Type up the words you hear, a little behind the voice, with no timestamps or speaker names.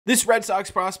This Red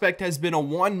Sox prospect has been a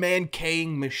one-man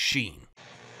K-ing machine.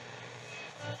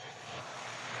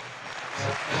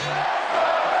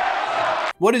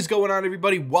 What is going on,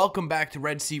 everybody? Welcome back to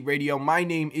Red Seat Radio. My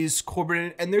name is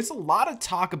Corbin, and there's a lot of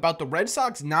talk about the Red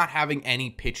Sox not having any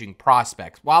pitching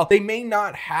prospects. While they may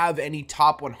not have any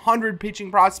top 100 pitching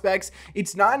prospects,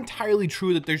 it's not entirely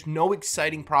true that there's no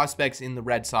exciting prospects in the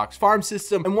Red Sox farm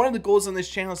system. And one of the goals on this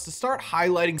channel is to start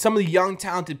highlighting some of the young,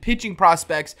 talented pitching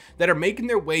prospects that are making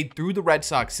their way through the Red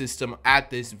Sox system at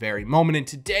this very moment. And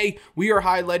today, we are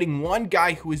highlighting one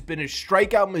guy who has been a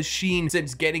strikeout machine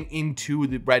since getting into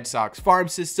the Red Sox farm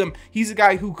system. He's a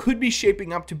guy who could be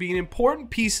shaping up to be an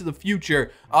important piece of the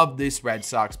future of this Red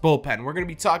Sox bullpen. We're going to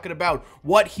be talking about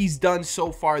what he's done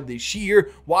so far this year,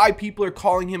 why people are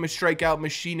calling him a strikeout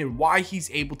machine, and why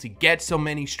he's able to get so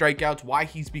many strikeouts, why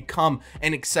he's become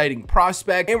an exciting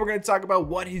prospect. And we're going to talk about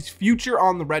what his future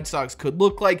on the Red Sox could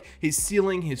look like, his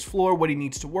ceiling, his floor, what he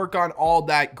needs to work on, all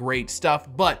that great stuff.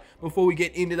 But before we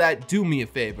get into that, do me a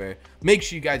favor. Make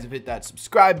sure you guys have hit that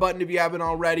subscribe button if you haven't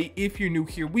already. If you're new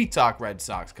here, we talk Red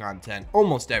Sox content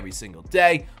almost every single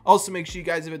day. Also, make sure you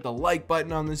guys have hit the like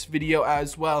button on this video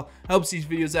as well. Helps these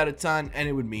videos out a ton, and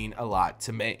it would mean a lot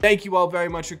to me. Thank you all very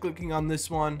much for clicking on this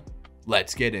one.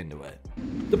 Let's get into it.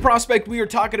 The prospect we are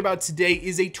talking about today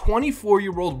is a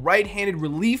 24-year-old right-handed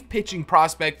relief pitching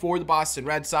prospect for the Boston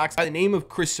Red Sox by the name of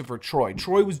Christopher Troye.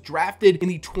 Troye was drafted in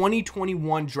the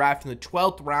 2021 draft in the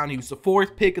 12th round. He was the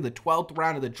 4th pick of the 12th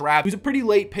round of the draft. He was a pretty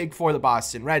late pick for the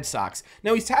Boston Red Sox.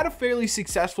 Now, he's had a fairly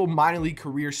successful minor league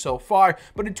career so far,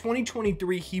 but in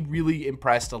 2023, he really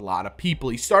impressed a lot of people.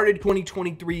 He started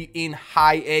 2023 in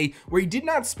High A, where he did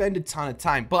not spend a ton of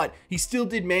time, but he still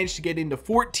did manage to get into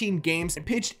 14 games and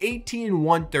pitched 18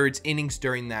 1/3 innings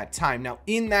during that time. Now,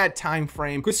 in that time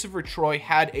frame, Christopher Troye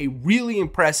had a really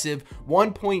impressive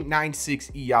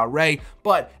 1.96 ERA,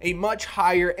 but a much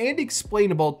higher and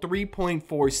explainable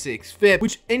 3.46 FIP,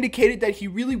 which indicated that he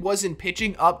really wasn't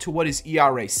pitching up to what his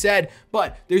ERA said.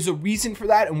 But there's a reason for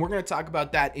that, and we're going to talk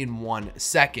about that in 1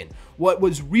 second. What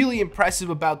was really impressive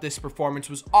about this performance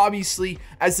was obviously,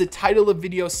 as the title of the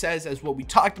video says, as what we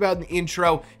talked about in the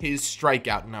intro, his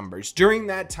strikeout numbers. During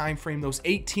that time frame, those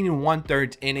 18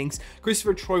 1/3 innings,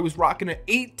 Christopher Troye was rocking an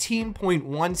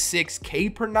 18.16 K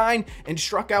per 9 and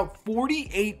struck out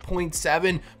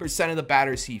 48.7% of the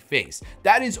batters he faced.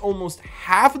 That is almost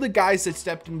half of the guys that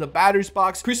stepped into the batter's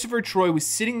box. Christopher Troye was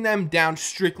sitting them down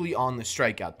strictly on the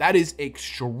strikeout. That is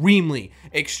extremely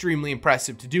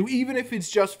impressive to do, even if it's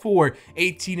just for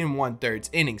 18 1/3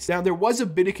 innings. Now, there was a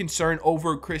bit of concern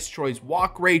over Chris Troye's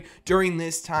walk rate during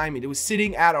this time. It was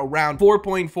sitting at around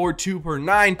 4.42 per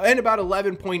 9 and about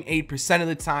 11.8% of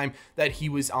the time that he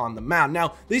was on the mound.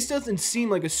 Now, this doesn't seem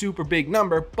like a super big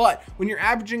number, but when you're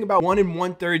averaging about 1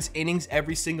 1/3 innings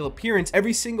every single appearance,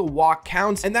 every single walk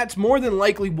counts, and that's more than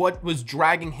likely what was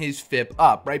dragging his FIP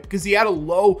up, right? Because he had a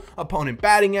low opponent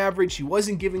batting average, he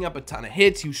wasn't giving up a ton of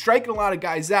hits, he was striking a lot of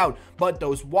guys out, but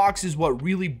those walks is what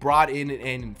really brought in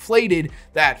and inflated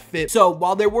that FIP. So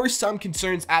while there were some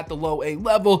concerns at the low A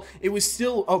level, it was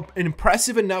still an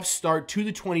impressive enough start to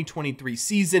the 2023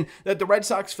 season that the Red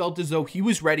Sox felt as though he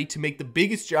was ready to make the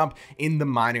biggest jump in the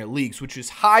minor leagues, which is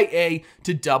High A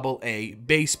to Double A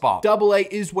baseball. Double A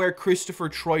is where Christopher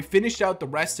Troye finished out the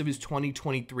rest of his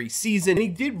 2023 season, and he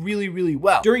did really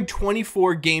well. During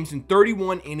 24 games and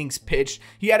 31 innings pitched,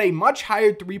 he had a much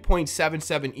higher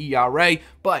 3.77 ERA,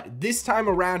 but this time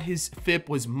around his FIP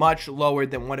was much lower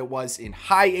than what it was in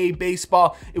High A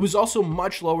baseball. It was also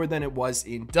much lower than it was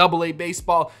in Double A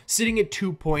baseball, sitting at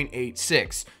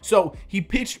 2.86. So he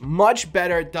pitched much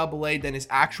better at Double A than his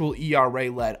actual ERA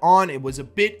led on. It was a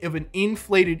bit of an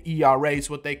inflated ERA is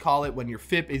what they call it when your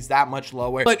FIP is that much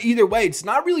lower. But either way, it's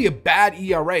not really a bad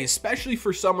ERA, especially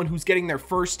for someone who's getting their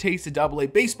first taste of Double A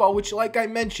baseball, which, like I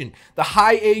mentioned, the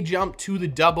High A jump to the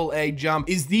Double A jump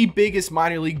is the biggest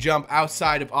minor league jump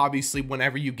outside of obviously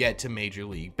whenever you get to Major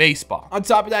League Baseball. On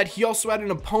top of that, he also had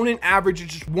an opponent average of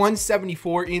just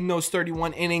 174 in those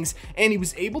 31 innings, and he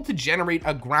was able to generate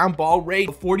a ground ball rate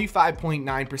of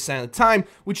 45.9% of the time,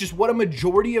 which is what a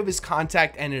majority of his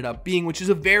contact ended up being, which is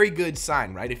a very good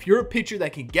sign, right? If you're a pitcher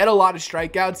that can get a lot of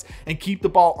strikeouts and keep the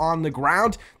ball on the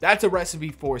ground, that's a recipe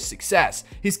for success.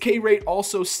 His K rate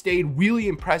also stayed really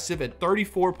impressive at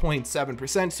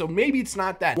 34.7%, so maybe it's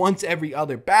not that once every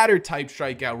other batter type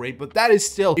strikeout rate, but that is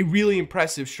still a really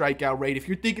impressive strikeout rate. If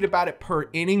you're thinking about it per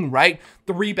inning, right?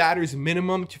 3 batters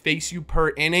minimum to face you per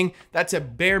inning. That's a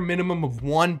bare minimum of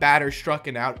 1 batter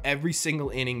striking out every single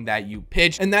inning that you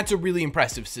pitch, and that's a really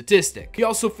impressive statistic. He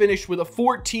also finished with a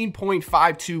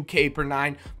 14.52 K per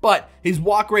 9, but his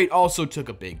walk rate also took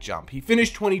a big jump. He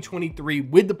finished 2023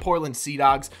 with the Portland Sea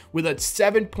Dogs with a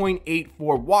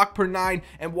 7.84 walk per 9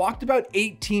 and walked about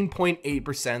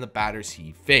 18.8% of the batters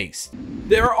he faced.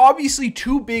 There are obviously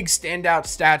 2 big standout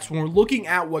stats when we're looking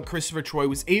at what Christopher Troye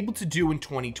was able to do in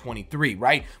 2023,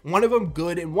 right? One of them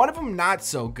good and one of them not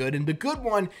so good, and the good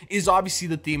one is obviously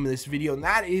the theme of this video, and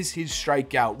that is his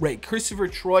strikeout rate. Christopher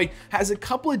Troye has a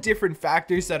couple of different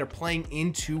factors that are playing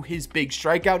into his big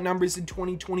strikeout numbers in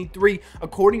 2023.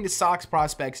 According to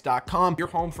SoxProspects.com, your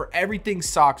home for everything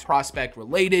Sox prospect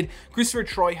related, Christopher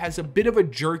Troye has a bit of a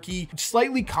jerky,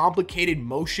 slightly complicated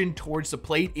motion towards the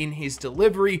plate in his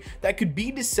delivery that could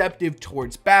be deceptive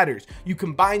towards batters. You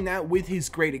combine that with his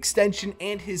great extension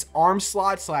and his arm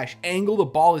slot slash angle the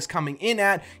ball is coming in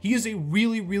at, he is a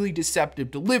really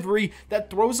deceptive delivery that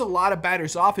throws a lot of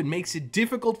batters off and makes it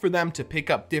difficult for them to pick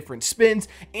up different spins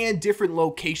and different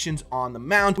locations on the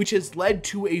mound, which has led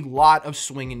to a lot of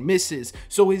swing and misses.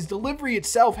 So his delivery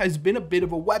itself has been a bit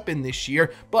of a weapon this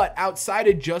year, but outside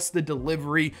of just the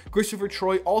delivery, Christopher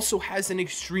Troye also has an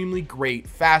extremely great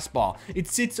fastball. It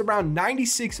sits around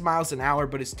 96 miles an hour,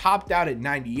 but is topped out at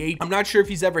 98. I'm not sure if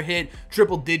he's ever hit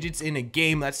triple digits in a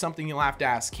game. That's something you'll have to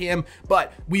ask him,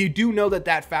 but we do know that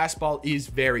that fastball is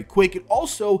very quick. It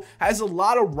also has a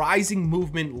lot of rising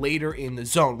movement later in the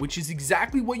zone, which is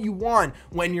exactly what you want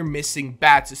when you're missing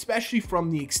bats, especially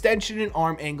from the extension and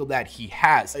arm angle that he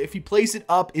has. If he plays it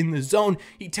up in the zone,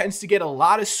 he tends to get a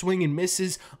lot of swing and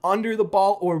misses under the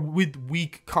ball or with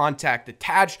weak contact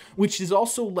attached, which has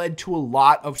also led to a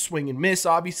lot of swing and miss,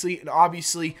 obviously, and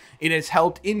obviously it has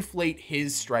helped inflate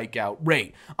his strikeout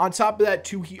rate. On top of that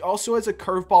too, he also has a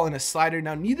curveball and a slider.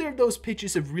 Now, neither of those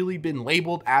pitches have really been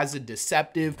labeled as a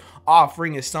deceptive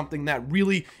offering, as something that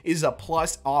really is a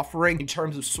plus offering in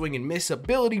terms of swing and miss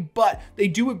ability, but they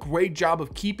do a great job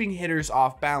of keeping hitters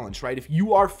off balance, right? If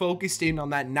you are focused in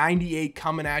on that 98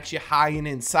 coming at you high and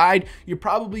inside, you're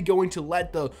probably going to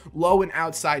let the low and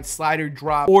outside slider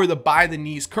drop or the by the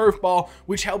knees curveball,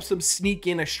 which helps them sneak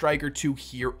in a strike or two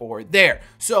here or there.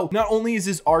 So not only is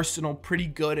his arsenal pretty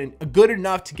good and good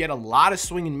enough to get a lot of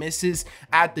swing and misses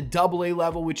at the AA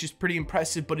level, which is pretty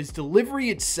impressive, but his delivery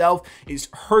itself is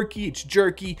herky, it's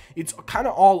jerky, it's kind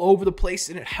of all over the place,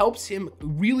 and it helps him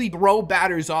really throw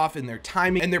batters off in their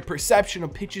timing and their perception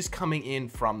of pitches coming in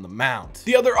from the mound.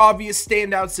 The other obvious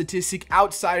standout statistic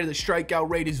outside of the strikeout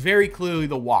rate is very clearly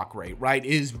the walk rate, right?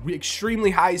 It is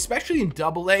extremely high, especially in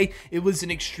AA. It was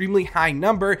an extremely high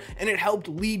number, and it helped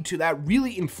lead to that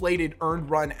really inflated earned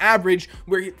run average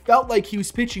where it felt like he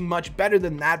was pitching much better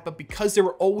than that, but because there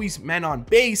were always men on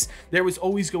base, there was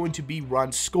always going to be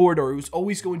runs scored, or it was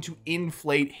always going to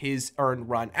inflate his earned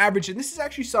run average. And this is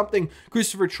actually something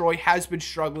Christopher Troye has been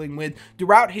struggling with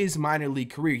throughout his minor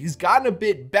league career. He's gotten a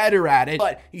bit better at it,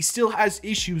 but he still has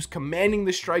issues commanding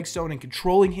the strike zone and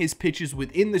controlling his pitches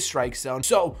within the strike zone.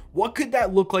 So what could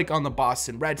that look like on the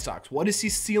Boston Red Sox? What does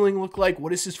his ceiling look like?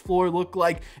 What does his floor look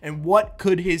like? And what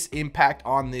could his impact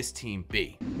on this team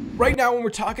be? Right now, when we're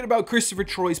talking about Christopher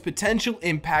Troye's potential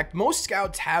impact, most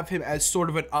scouts have him as sort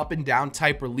of an up and down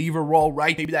type reliever role,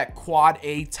 right? Maybe that quad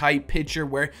A type pitcher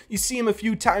where you see him a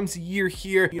few times a year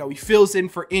here. You know, he fills in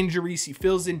for injuries, he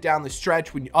fills in down the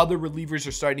stretch when other relievers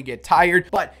are starting to get tired,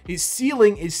 but his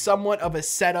ceiling is somewhat of a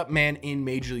setup man in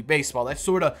Major League Baseball. That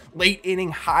sort of late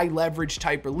inning, high leverage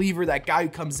type reliever, that guy who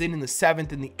comes in the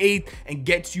 7th and the 8th and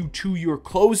gets you to your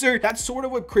closer. That's sort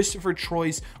of what Christopher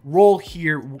Troye's role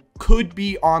here could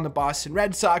be on the Boston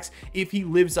Red Sox if he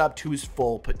lives up to his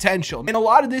full potential. And a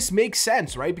lot of this makes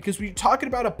sense, right? Because we're talking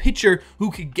about a pitcher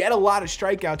who could get a lot of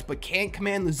strikeouts but can't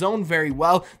command the zone very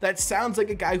well. That sounds like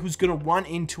a guy who's going to run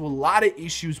into a lot of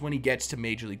issues when he gets to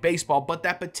Major League Baseball, but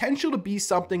that potential to be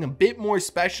something a bit more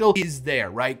special is there,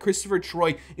 right? Christopher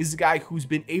Troye is a guy who's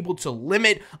been able to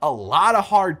limit a lot of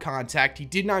hard contact. He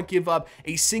did not give up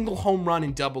a single home run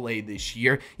in AA this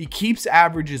year. He keeps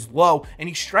averages low and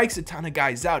he strikes a ton of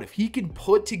guys out. If he can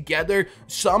put together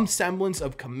some semblance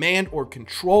of command or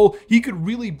control, he could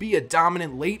really be a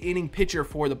dominant late inning pitcher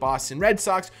for the Boston Red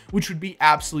Sox, which would be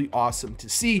absolutely awesome to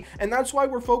see. And that's why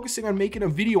we're focusing on making a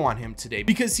video on him today,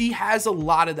 because he has a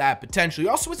lot of that potential. He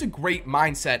also has a great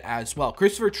mindset as well.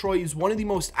 Christopher Troye is one of the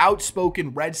most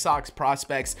outspoken Red Sox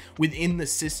prospects within the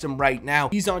system right now.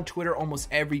 He's on Twitter almost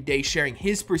every day sharing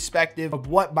his perspective of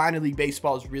what minor league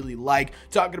baseball is really like,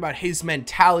 talking about his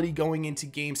mentality going into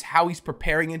games, how he's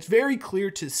preparing. It's very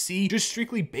clear to see, just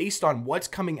strictly based on what's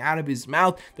coming out of his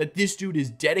mouth, that this dude is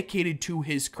dedicated to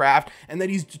his craft and that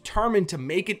he's determined to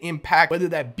make an impact, whether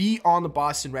that be on the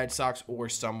Boston Red Sox or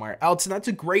somewhere else. And that's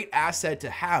a great asset to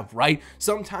have, right?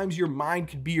 Sometimes your mind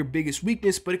could be your biggest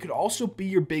weakness, but it could also be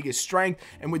your biggest strength.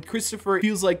 And with Christopher, it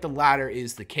feels like the latter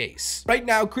is the case. Right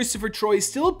now, Christopher Troye is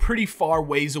still a pretty far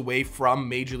ways away from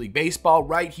Major League Baseball,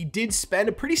 right? He did spend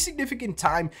a pretty significant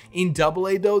time in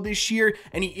AA though this year,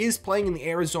 and he is playing in the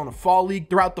Arizona Fall League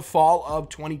throughout the fall of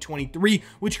 2023,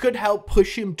 which could help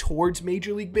push him towards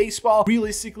Major League Baseball.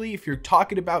 Realistically, if you're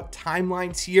talking about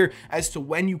timelines here as to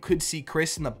when you could see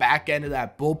Chris in the back end of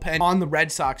that bullpen on the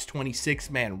Red Sox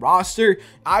 26-man roster,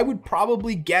 I would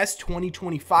probably guess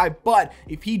 2025, but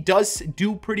if he does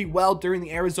do pretty well during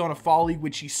the Arizona Fall League,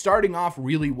 which he's starting off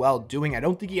really well doing, I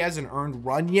don't think he has an earned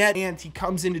run yet, and he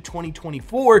comes into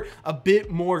 2024 a bit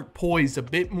more poised, a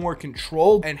bit more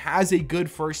controlled, and has a good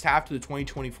first half to the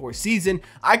 2024 season,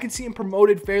 I could see him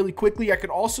promoted fairly quickly. I could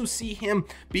also see him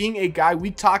being a guy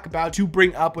we talk about to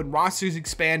bring up when rosters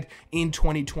expand in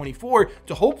 2024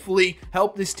 to hopefully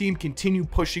help this team continue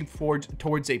pushing forward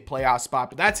towards a playoff spot.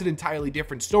 But that's an entirely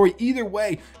different story. Either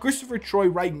way, Christopher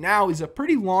Troye right now is a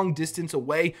pretty long distance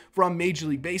away from Major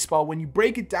League Baseball. When you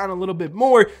break it down a little bit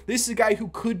more, this is a guy who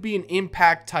could be an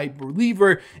impact type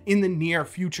reliever in the near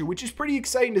future, which is pretty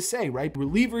exciting to say, right?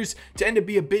 Relievers tend to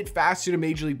be a bit faster to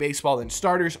Major League Baseball than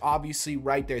starters, obviously,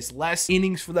 right? There's less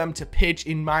innings for them to pitch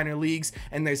in minor leagues,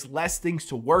 and there's less things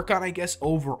to work on, I guess,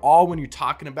 overall when you're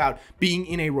talking about being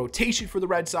in a rotation for the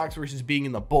Red Sox versus being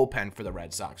in the bullpen for the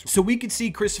Red Sox. So we could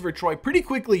see Christopher Troye pretty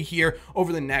quickly here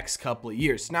over the next couple of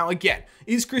years. Now, again,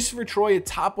 is Christopher Troye a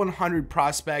top 100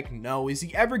 prospect? No. Is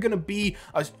he ever going to be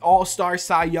an all-star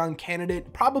Cy Young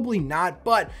candidate? Probably not,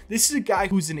 but this is a guy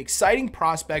who's an exciting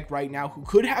prospect right now who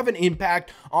could have an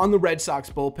impact on the Red Sox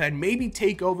bullpen, maybe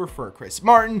take over for Chris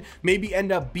Martin, maybe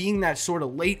end up being that sort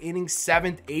of late inning,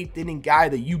 7th, 8th inning guy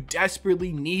that you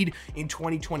desperately need in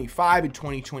 2025 and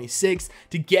 2026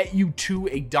 to get you to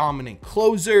a dominant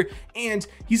closer. And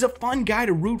he's a fun guy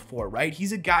to root for, right?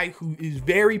 He's a guy who is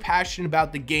very passionate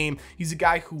about the game. He's a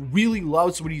guy who really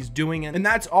loves what he's doing, and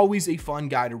that's always a fun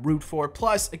guy to root for.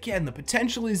 Plus, again, the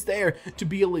potential is there to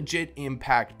be a legit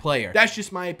impact player. That's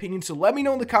just my opinion, so let me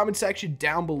know in the comment section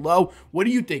down below. What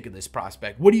do you think of this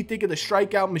prospect? What do you think of the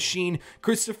strikeout machine,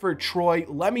 Christopher Troye?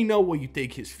 Let me know what you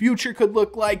think his future could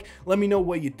look like. Let me know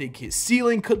what you think his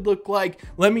ceiling could look like.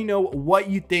 Let me know what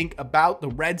you think about the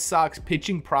Red Sox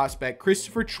pitching prospect,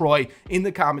 Christopher Troye, in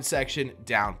the comment section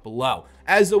down below.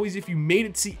 As always, if you made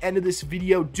it to the end of this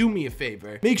video, do me a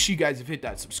favor. Make sure you guys have hit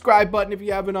that subscribe button if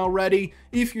you haven't already.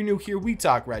 If you're new here, we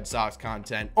talk Red Sox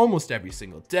content almost every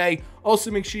single day.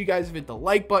 Also, make sure you guys have hit the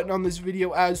like button on this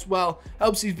video as well.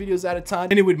 Helps these videos out a ton,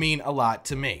 and it would mean a lot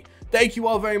to me. Thank you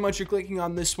all very much for clicking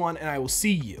on this one, and I will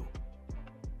see you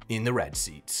in the red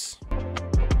seats.